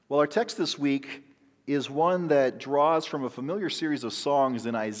Well, our text this week is one that draws from a familiar series of songs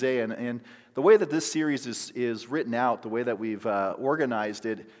in Isaiah. And the way that this series is written out, the way that we've organized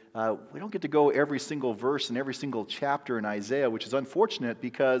it, we don't get to go every single verse and every single chapter in Isaiah, which is unfortunate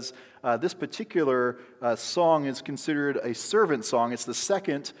because this particular song is considered a servant song. It's the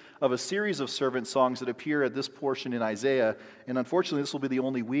second of a series of servant songs that appear at this portion in Isaiah. And unfortunately, this will be the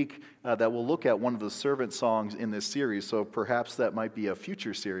only week that we'll look at one of the servant songs in this series. So perhaps that might be a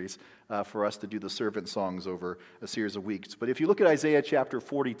future series for us to do the servant songs over a series of weeks. But if you look at Isaiah chapter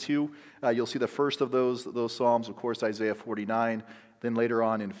 42, you'll see the first of those psalms, of course, Isaiah 49. Then later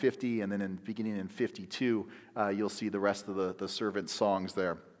on in 50, and then beginning in 52, you'll see the rest of the servant songs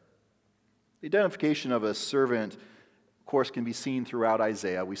there. The identification of a servant, of course, can be seen throughout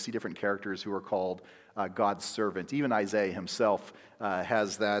Isaiah. We see different characters who are called God's servant. Even Isaiah himself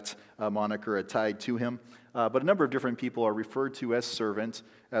has that moniker tied to him. But a number of different people are referred to as servant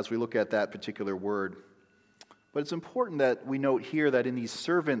as we look at that particular word. But it's important that we note here that in these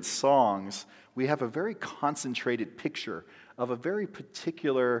servant songs, we have a very concentrated picture of a very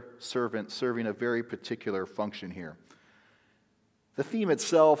particular servant serving a very particular function here. The theme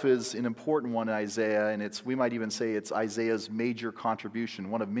itself is an important one in Isaiah, and we might even say it's Isaiah's major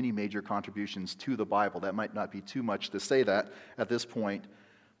contribution, one of many major contributions to the Bible. That might not be too much to say that at this point.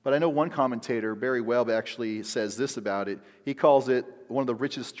 But I know one commentator, Barry Webb, actually says this about it. He calls it one of the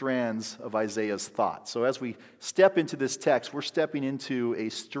richest strands of Isaiah's thought. So as we step into this text, we're stepping into a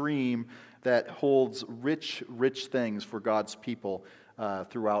stream that holds rich, rich things for God's people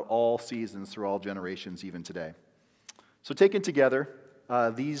throughout all seasons, through all generations, even today. So taken together,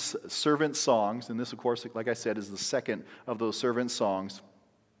 these servant songs, and this, of course, like I said, is the second of those servant songs,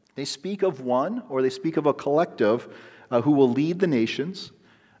 they speak of one, or they speak of a collective who will lead the nations,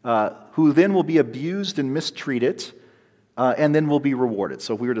 who then will be abused and mistreated, and then will be rewarded.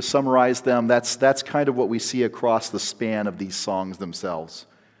 So if we were to summarize them, that's kind of what we see across the span of these songs themselves.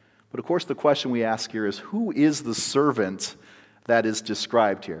 But of course, the question we ask here is, who is the servant that is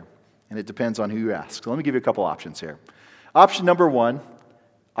described here? And it depends on who you ask. So let me give you a couple options here. Option number one,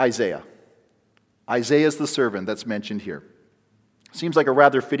 Isaiah. Isaiah is the servant that's mentioned here. Seems like a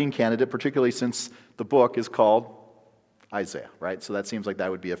rather fitting candidate, particularly since the book is called Isaiah, right? So that seems like that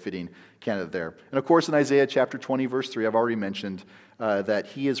would be a fitting candidate there. And of course, in Isaiah chapter 20, verse 3, I've already mentioned that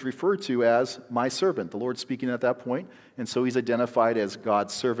he is referred to as my servant. The Lord's speaking at that point, and so he's identified as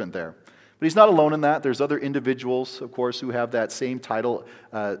God's servant there. But he's not alone in that. There's other individuals, of course, who have that same title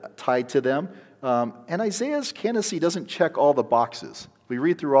tied to them. And Isaiah's candidacy doesn't check all the boxes. We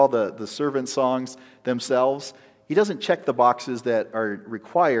read through all the servant songs themselves. He doesn't check the boxes that are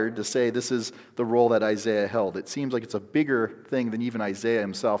required to say this is the role that Isaiah held. It seems like it's a bigger thing than even Isaiah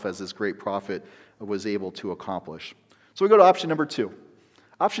himself, as this great prophet, was able to accomplish. So we go to option number two.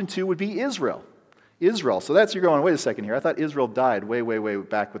 Option two would be Israel. Israel. So you're going, wait a second here. I thought Israel died way, way, way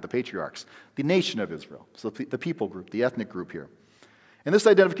back with the patriarchs. The nation of Israel. So the people group, the ethnic group here. And this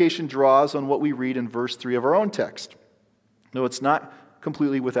identification draws on what we read in verse 3 of our own text. No, it's not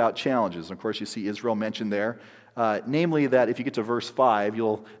completely without challenges. Of course, you see Israel mentioned there. Namely that if you get to verse 5,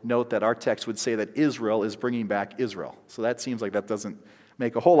 you'll note that our text would say that Israel is bringing back Israel. So that seems like that doesn't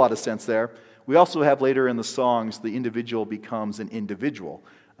make a whole lot of sense there. We also have later in the songs, the individual becomes an individual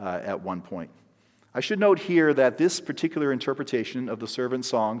at one point. I should note here that this particular interpretation of the servant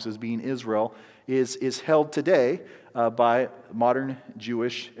songs as being Israel is held today by modern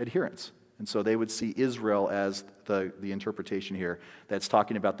Jewish adherents. And so they would see Israel as the interpretation here that's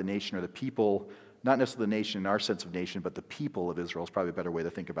talking about the nation or the people, not necessarily the nation in our sense of nation, but the people of Israel is probably a better way to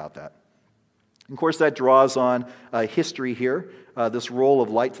think about that. And of course, that draws on history here. This role of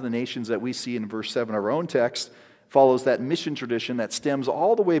light to the nations that we see in verse 7 of our own text follows that mission tradition that stems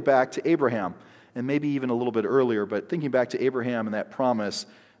all the way back to Abraham, and maybe even a little bit earlier, but thinking back to Abraham and that promise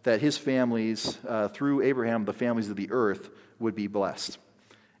that his families, through Abraham, the families of the earth, would be blessed.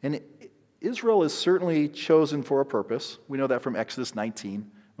 And Israel is certainly chosen for a purpose. We know that from Exodus 19,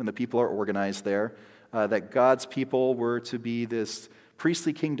 when the people are organized there, that God's people were to be this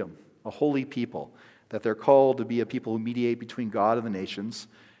priestly kingdom, a holy people, that they're called to be a people who mediate between God and the nations,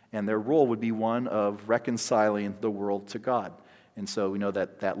 and their role would be one of reconciling the world to God. And so we know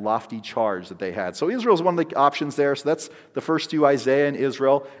that lofty charge that they had. So Israel is one of the options there. So that's the first two, Isaiah and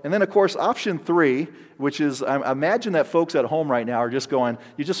Israel. And then, of course, option 3, which is, I imagine that folks at home right now are just going,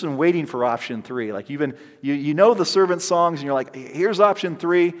 you've just been waiting for option 3. Like you know the servant songs, and you're like, here's option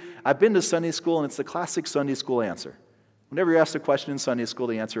 3. I've been to Sunday school, and it's the classic Sunday school answer. Whenever you're asked a question in Sunday school,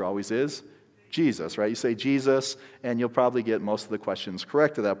 the answer always is Jesus, right? You say Jesus, and you'll probably get most of the questions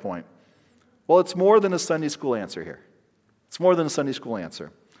correct at that point. Well, it's more than a Sunday school answer here. It's more than a Sunday school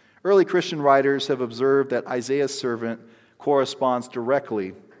answer. Early Christian writers have observed that Isaiah's servant corresponds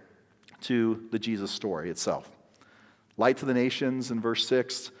directly to the Jesus story itself. Light to the nations in verse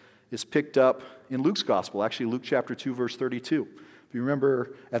 6 is picked up in Luke's gospel, actually Luke chapter 2, verse 32. If you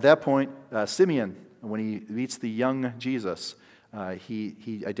remember, at that point, Simeon, when he meets the young Jesus,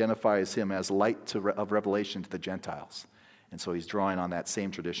 he identifies him as light of revelation to the Gentiles. And so he's drawing on that same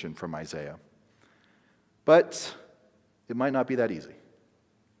tradition from Isaiah. But it might not be that easy.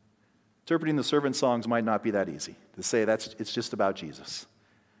 Interpreting the servant songs might not be that easy to say it's just about Jesus.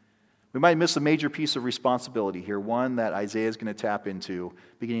 We might miss a major piece of responsibility here, one that Isaiah is going to tap into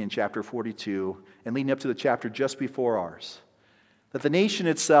beginning in chapter 42 and leading up to the chapter just before ours. That the nation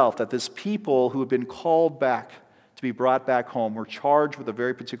itself, that this people who have been called back to be brought back home were charged with a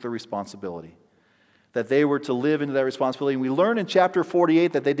very particular responsibility. That they were to live into that responsibility. And we learn in chapter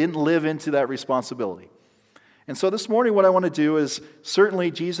 48 that they didn't live into that responsibility. And so this morning what I want to do is,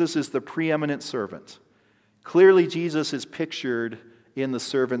 certainly Jesus is the preeminent servant. Clearly Jesus is pictured in the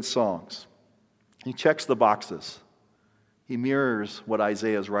servant songs. He checks the boxes. He mirrors what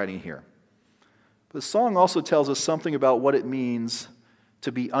Isaiah is writing here. The song also tells us something about what it means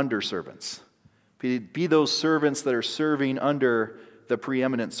to be under servants. Be those servants that are serving under the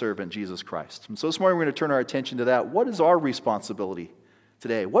preeminent servant, Jesus Christ. And so this morning we're going to turn our attention to that. What is our responsibility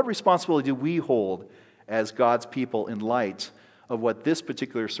today? What responsibility do we hold as God's people in light of what this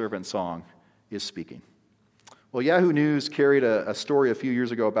particular servant song is speaking? Well, Yahoo News carried a story a few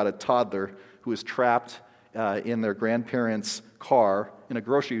years ago about a toddler who was trapped in their grandparents' car in a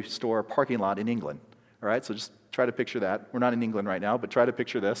grocery store parking lot in England. All right, so just try to picture that. We're not in England right now, but try to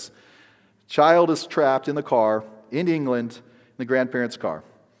picture this. Child is trapped in the car in England in the grandparents' car.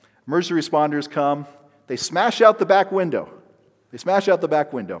 Emergency responders come. They smash out the back window.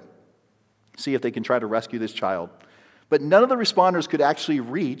 See if they can try to rescue this child. But none of the responders could actually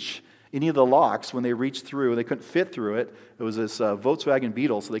reach any of the locks when they reached through. They couldn't fit through it. It was this Volkswagen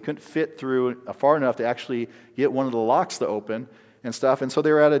Beetle, so they couldn't fit through far enough to actually get one of the locks to open and stuff. And so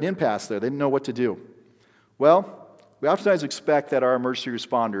they were at an impasse there. They didn't know what to do. Well, we oftentimes expect that our emergency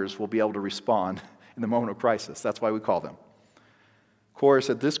responders will be able to respond in the moment of crisis. That's why we call them. Of course,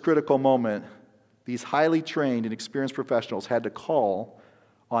 at this critical moment, these highly trained and experienced professionals had to call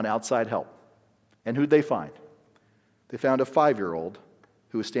on outside help. And who'd they find? They found a 5-year-old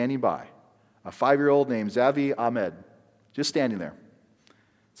who was standing by. A 5-year-old named Zavi Ahmed, just standing there.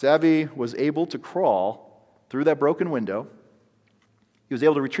 Zavi was able to crawl through that broken window. He was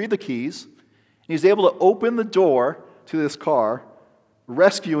able to retrieve the keys. And he was able to open the door to this car,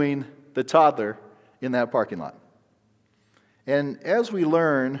 rescuing the toddler in that parking lot. And as we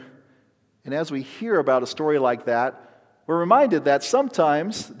learn and as we hear about a story like that, we're reminded that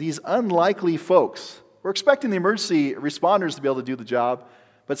sometimes these unlikely folks, we're expecting the emergency responders to be able to do the job,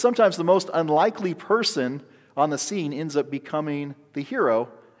 but sometimes the most unlikely person on the scene ends up becoming the hero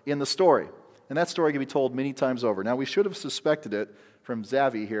in the story. And that story can be told many times over. Now, we should have suspected it from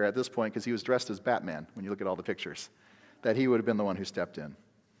Zavi here at this point because he was dressed as Batman when you look at all the pictures, that he would have been the one who stepped in.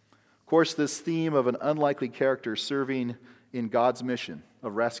 Of course, this theme of an unlikely character serving in God's mission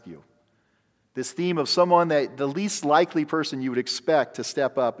of rescue, this theme of someone that the least likely person you would expect to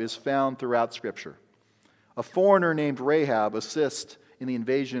step up is found throughout Scripture. A foreigner named Rahab assists in the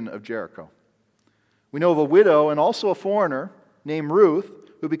invasion of Jericho. We know of a widow and also a foreigner named Ruth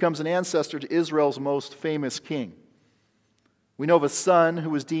who becomes an ancestor to Israel's most famous king. We know of a son who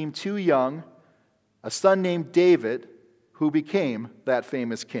was deemed too young, a son named David who became that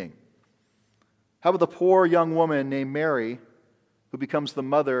famous king. How about the poor young woman named Mary who becomes the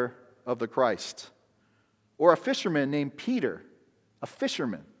mother of the Christ? Or a fisherman named Peter,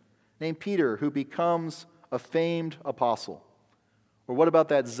 who becomes a famed apostle. Or what about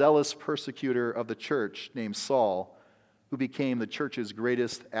that zealous persecutor of the church named Saul, who became the church's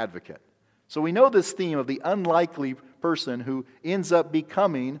greatest advocate? So we know this theme of the unlikely person who ends up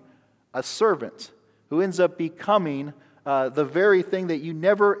becoming a servant, who ends up becoming the very thing that you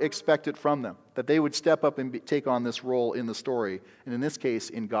never expected from them, that they would step up and take on this role in the story, and in this case,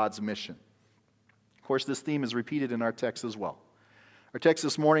 in God's mission. Of course, this theme is repeated in our text as well. Our text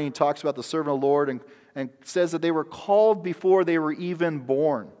this morning talks about the servant of the Lord and says that they were called before they were even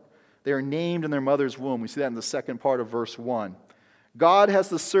born. They are named in their mother's womb. We see that in the second part of verse 1. God has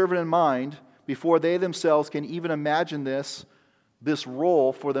the servant in mind before they themselves can even imagine this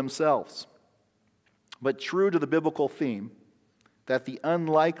role for themselves. But true to the biblical theme that the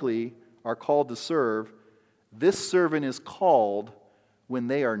unlikely are called to serve, this servant is called when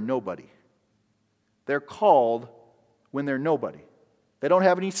they are nobody. They're called when they're nobody. They don't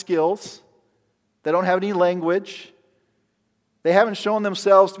have any skills. They don't have any language. They haven't shown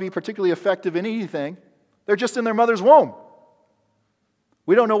themselves to be particularly effective in anything. They're just in their mother's womb.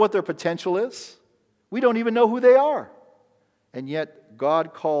 We don't know what their potential is. We don't even know who they are. And yet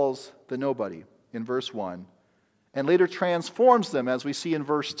God calls the nobody in verse 1 and later transforms them, as we see in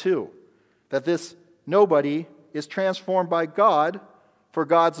verse 2, that this nobody is transformed by God for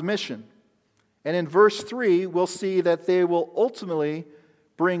God's mission. And in verse 3, we'll see that they will ultimately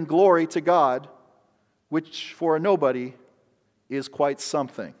bring glory to God, which for a nobody is quite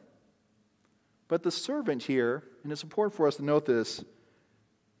something. But the servant here, and it's important for us to note this,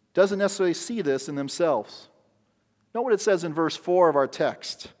 doesn't necessarily see this in themselves. Note what it says in verse 4 of our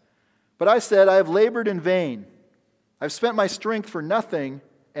text. But I said, I have labored in vain. I've spent my strength for nothing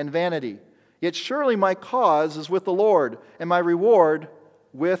and vanity. Yet surely my cause is with the Lord, and my reward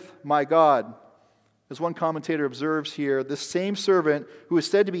with my God. As one commentator observes here, this same servant who is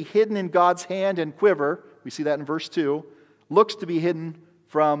said to be hidden in God's hand and quiver, we see that in verse 2, looks to be hidden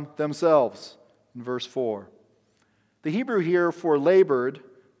from themselves in verse 4. The Hebrew here for labored,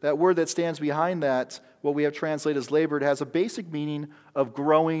 that word that stands behind that, what we have translated as labored, has a basic meaning of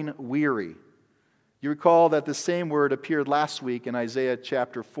growing weary. You recall that the same word appeared last week in Isaiah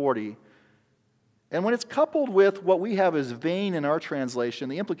chapter 40. And when it's coupled with what we have as vain in our translation,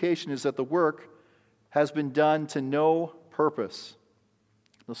 the implication is that the work has been done to no purpose.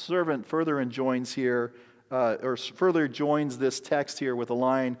 The servant further joins this text here with a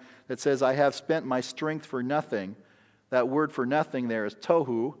line that says, I have spent my strength for nothing. That word for nothing there is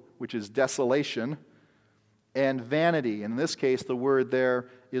tohu, which is desolation, and vanity. And in this case, the word there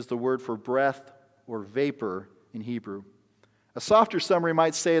is the word for breath or vapor in Hebrew. A softer summary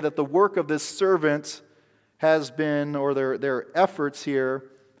might say that the work of this servant has been, or their efforts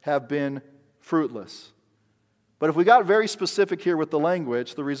here have been fruitless. But if we got very specific here with the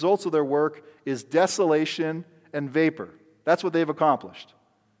language, the results of their work is desolation and vapor. That's what they've accomplished.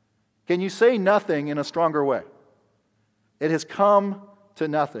 Can you say nothing in a stronger way? It has come to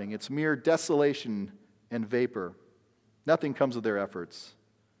nothing. It's mere desolation and vapor. Nothing comes of their efforts.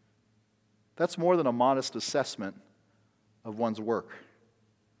 That's more than a modest assessment of one's work.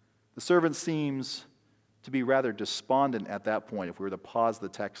 The servant seems to be rather despondent at that point, if we were to pause the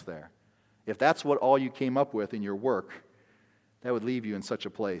text there. If that's what all you came up with in your work, that would leave you in such a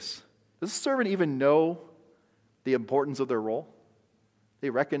place. Does the servant even know the importance of their role? They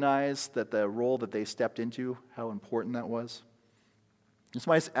recognize that the role that they stepped into, how important that was. This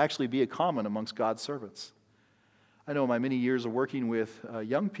might actually be a common amongst God's servants. I know in my many years of working with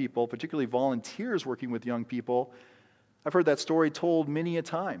young people, particularly volunteers working with young people, I've heard that story told many a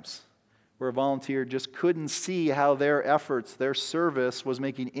times, where a volunteer just couldn't see how their efforts, their service was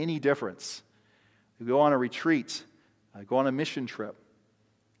making any difference. You go on a retreat, go on a mission trip,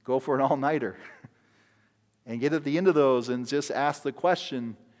 go for an all-nighter, and get at the end of those and just ask the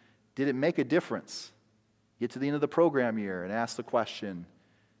question, did it make a difference? Get to the end of the program year and ask the question,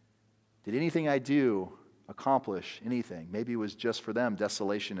 did anything I do accomplish anything? Maybe it was just for them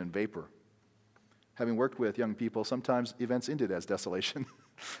desolation and vapor. Having worked with young people, sometimes events ended as desolation,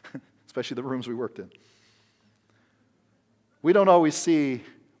 especially the rooms we worked in. We don't always see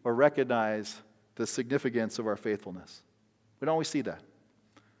or recognize the significance of our faithfulness. We don't always see that.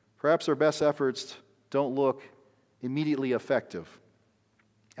 Perhaps our best efforts don't look immediately effective.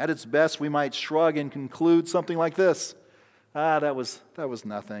 At its best, we might shrug and conclude something like this. That was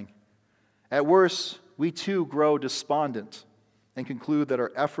nothing. At worst, we too grow despondent and conclude that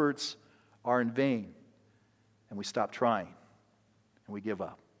our efforts are in vain, and we stop trying, and we give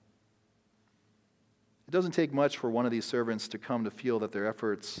up. It doesn't take much for one of these servants to come to feel that their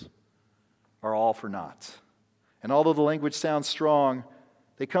efforts are all for naught. And although the language sounds strong,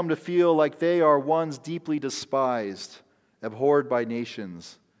 they come to feel like they are ones deeply despised, abhorred by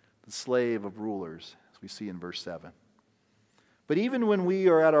nations, the slave of rulers, as we see in verse 7. But even when we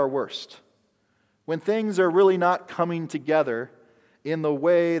are at our worst, when things are really not coming together in the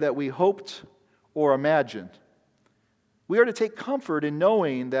way that we hoped or imagined, we are to take comfort in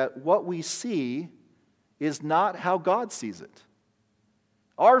knowing that what we see is not how God sees it.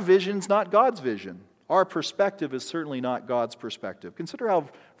 Our vision's not God's vision. Our perspective is certainly not God's perspective. Consider how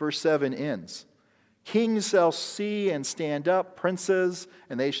verse 7 ends. Kings shall see and stand up, princes,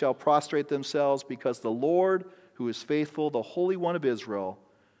 and they shall prostrate themselves, because the Lord, who is faithful, the Holy One of Israel,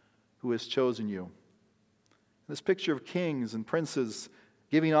 who has chosen you. This picture of kings and princes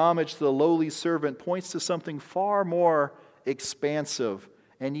giving homage to the lowly servant points to something far more expansive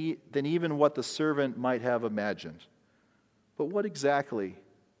than even what the servant might have imagined. But what exactly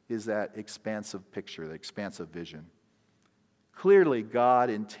is that expansive picture, the expansive vision? Clearly, God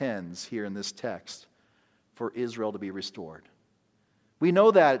intends here in this text for Israel to be restored. We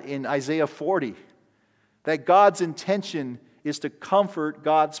know that in Isaiah 40, that God's intention is to comfort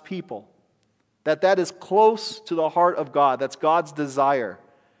God's people. That is close to the heart of God. That's God's desire,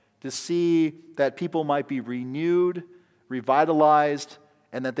 to see that people might be renewed, revitalized,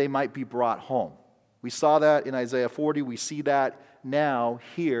 and that they might be brought home. We saw that in Isaiah 40. We see that now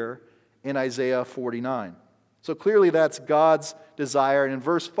here in Isaiah 49. So clearly that's God's desire. And in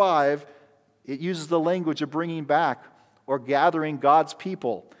verse 5, it uses the language of bringing back or gathering God's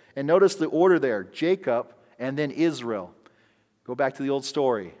people. And notice the order there, Jacob and then Israel. Go back to the old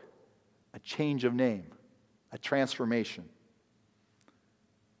story. A change of name, a transformation.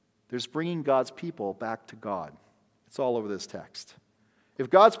 There's bringing God's people back to God. It's all over this text. If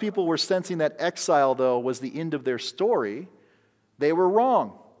God's people were sensing that exile, though, was the end of their story, they were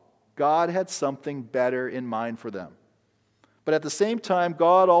wrong. God had something better in mind for them. But at the same time,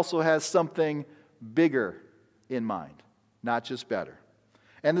 God also has something bigger in mind, not just better.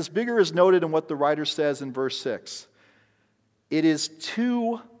 And this bigger is noted in what the writer says in verse 6. It is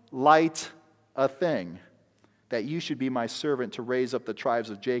too light a thing that you should be my servant to raise up the tribes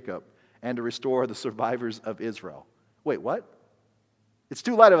of Jacob and to restore the survivors of Israel. Wait, what? It's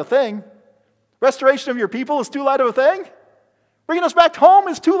too light of a thing? Restoration of your people is too light of a thing? Bringing us back home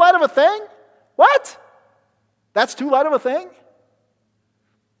is too light of a thing? What? That's too light of a thing?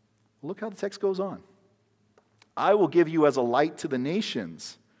 Look how the text goes on. I will give you as a light to the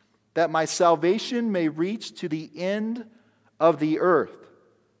nations, that my salvation may reach to the end of the earth.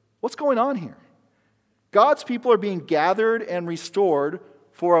 What's going on here? God's people are being gathered and restored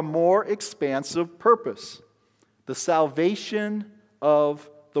for a more expansive purpose, the salvation of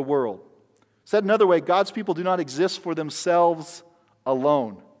the world. Said another way, God's people do not exist for themselves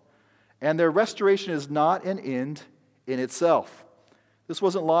alone, and their restoration is not an end in itself. This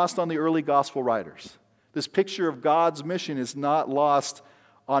wasn't lost on the early gospel writers. This picture of God's mission is not lost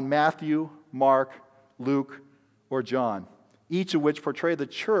on Matthew, Mark, Luke, or John, each of which portray the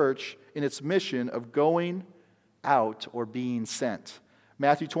church in its mission of going out or being sent.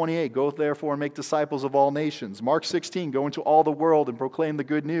 Matthew 28, go therefore and make disciples of all nations. Mark 16, go into all the world and proclaim the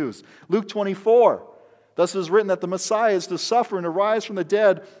good news. Luke 24, thus it is written that the Messiah is to suffer and to rise from the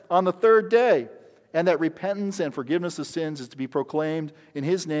dead on the third day, and that repentance and forgiveness of sins is to be proclaimed in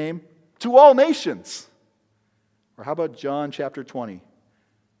his name to all nations. Or how about John chapter 20?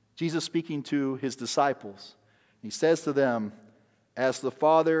 Jesus speaking to his disciples. He says to them, as the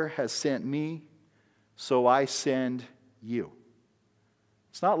Father has sent me, so I send you.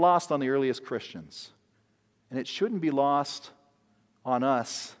 It's not lost on the earliest Christians, and it shouldn't be lost on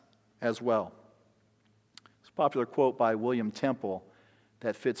us as well. It's a popular quote by William Temple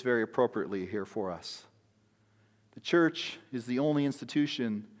that fits very appropriately here for us. The church is the only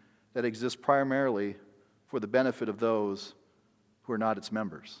institution that exists primarily for the benefit of those who are not its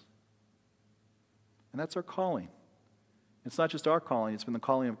members. And that's our calling. It's not just our calling, it's been the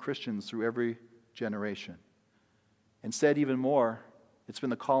calling of Christians through every generation. And said even more, it's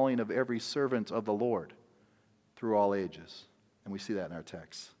been the calling of every servant of the Lord through all ages. And we see that in our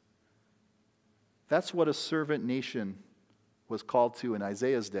text. That's what a servant nation was called to in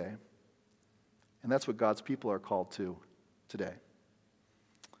Isaiah's day. And that's what God's people are called to today.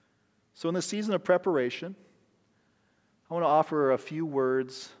 So in the season of preparation, I want to offer a few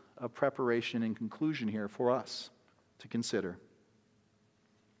words of preparation and conclusion here for us to consider.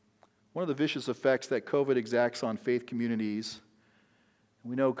 One of the vicious effects that COVID exacts on faith communities,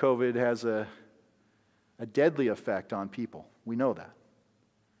 we know COVID has a deadly effect on people. We know that.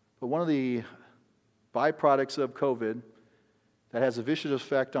 But one of the byproducts of COVID that has a vicious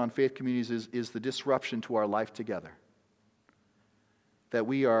effect on faith communities is the disruption to our life together. That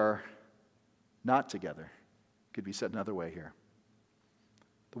we are not together. Could be said another way here.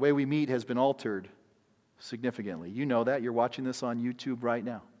 The way we meet has been altered significantly. You know that. You're watching this on YouTube right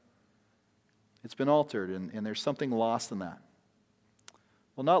now. It's been altered, and there's something lost in that.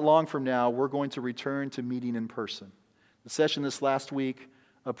 Well, not long from now, we're going to return to meeting in person. The session this last week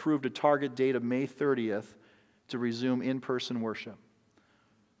approved a target date of May 30th to resume in-person worship.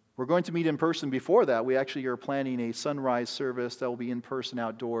 We're going to meet in person before that. We actually are planning a sunrise service that will be in person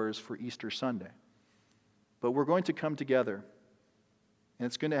outdoors for Easter Sunday. But we're going to come together, and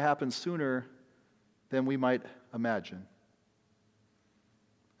it's going to happen sooner than we might imagine.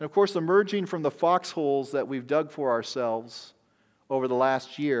 And of course, emerging from the foxholes that we've dug for ourselves over the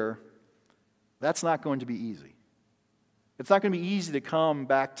last year, that's not going to be easy. It's not going to be easy to come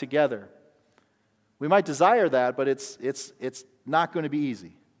back together. We might desire that, but it's not going to be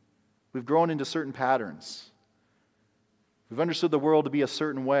easy. We've grown into certain patterns. We've understood the world to be a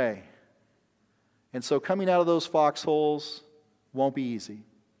certain way. And so coming out of those foxholes, won't be easy.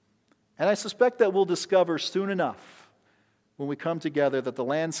 And I suspect that we'll discover soon enough when we come together that the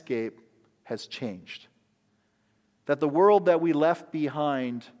landscape has changed. That the world that we left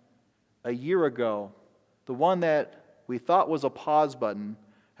behind a year ago, the one that we thought was a pause button,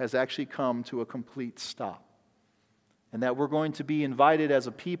 has actually come to a complete stop. And that we're going to be invited as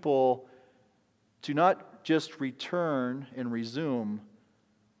a people to not just return and resume,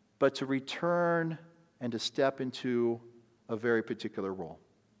 but to return and to step into a very particular role.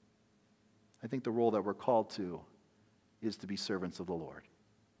 I think the role that we're called to is to be servants of the Lord.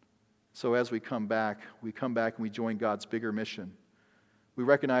 So as we come back and we join God's bigger mission. We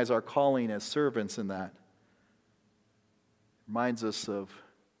recognize our calling as servants in that. It reminds us of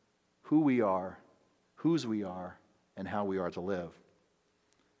who we are, whose we are, and how we are to live.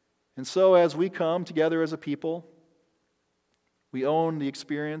 And so as we come together as a people, we own the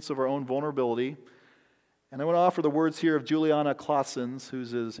experience of our own vulnerability. And I want to offer the words here of Juliana Claessens,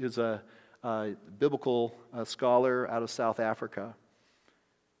 who's a biblical scholar out of South Africa.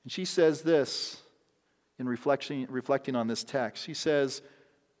 And she says this in reflecting on this text. She says,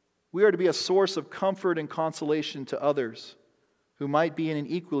 "We are to be a source of comfort and consolation to others who might be in an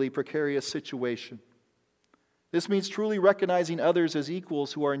equally precarious situation. This means truly recognizing others as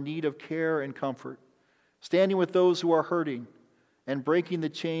equals who are in need of care and comfort, standing with those who are hurting, and breaking the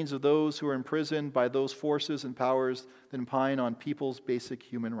chains of those who are imprisoned by those forces and powers that impine on people's basic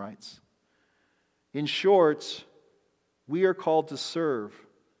human rights. In short, we are called to serve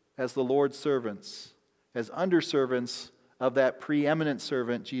as the Lord's servants, as underservants of that preeminent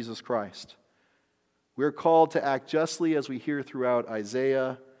servant, Jesus Christ. We're called to act justly as we hear throughout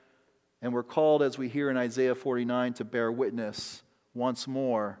Isaiah, and we're called, as we hear in Isaiah 49, to bear witness once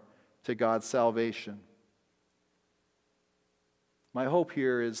more to God's salvation." My hope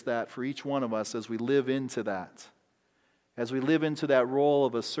here is that for each one of us, as we live into that role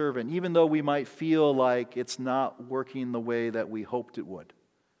of a servant, even though we might feel like it's not working the way that we hoped it would,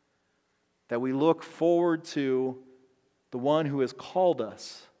 that we look forward to the one who has called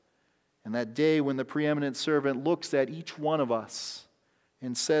us, and that day when the preeminent servant looks at each one of us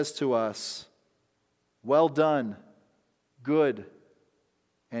and says to us, "Well done, good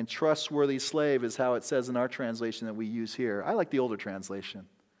and trustworthy slave," is how it says in our translation that we use here. I like the older translation.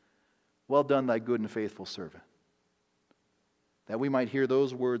 "Well done, thy good and faithful servant." That we might hear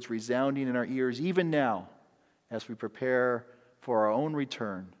those words resounding in our ears even now as we prepare for our own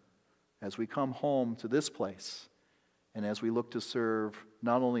return, as we come home to this place, and as we look to serve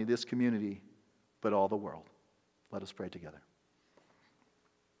not only this community, but all the world. Let us pray together.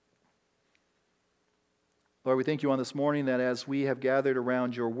 Lord, we thank you on this morning that as we have gathered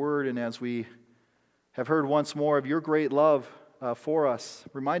around your word and as we have heard once more of your great love for us,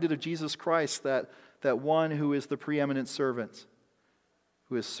 reminded of Jesus Christ, that one who is the preeminent servant,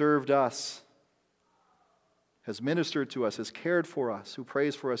 who has served us, has ministered to us, has cared for us, who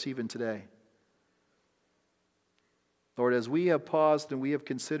prays for us even today. Lord, as we have paused and we have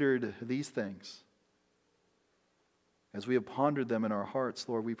considered these things, as we have pondered them in our hearts,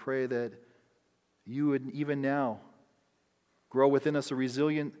 Lord, we pray that you would even now grow within us a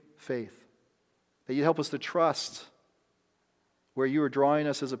resilient faith, that you'd help us to trust where you are drawing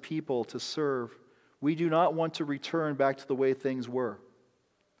us as a people to serve. We do not want to return back to the way things were.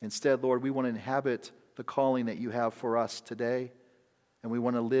 Instead, Lord, we want to inhabit the calling that you have for us today, and we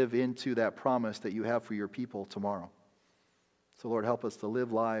want to live into that promise that you have for your people tomorrow. So, Lord, help us to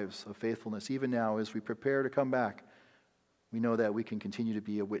live lives of faithfulness even now as we prepare to come back. We know that we can continue to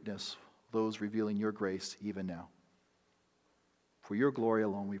be a witness, those revealing your grace even now. For your glory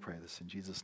alone we pray this in Jesus' name.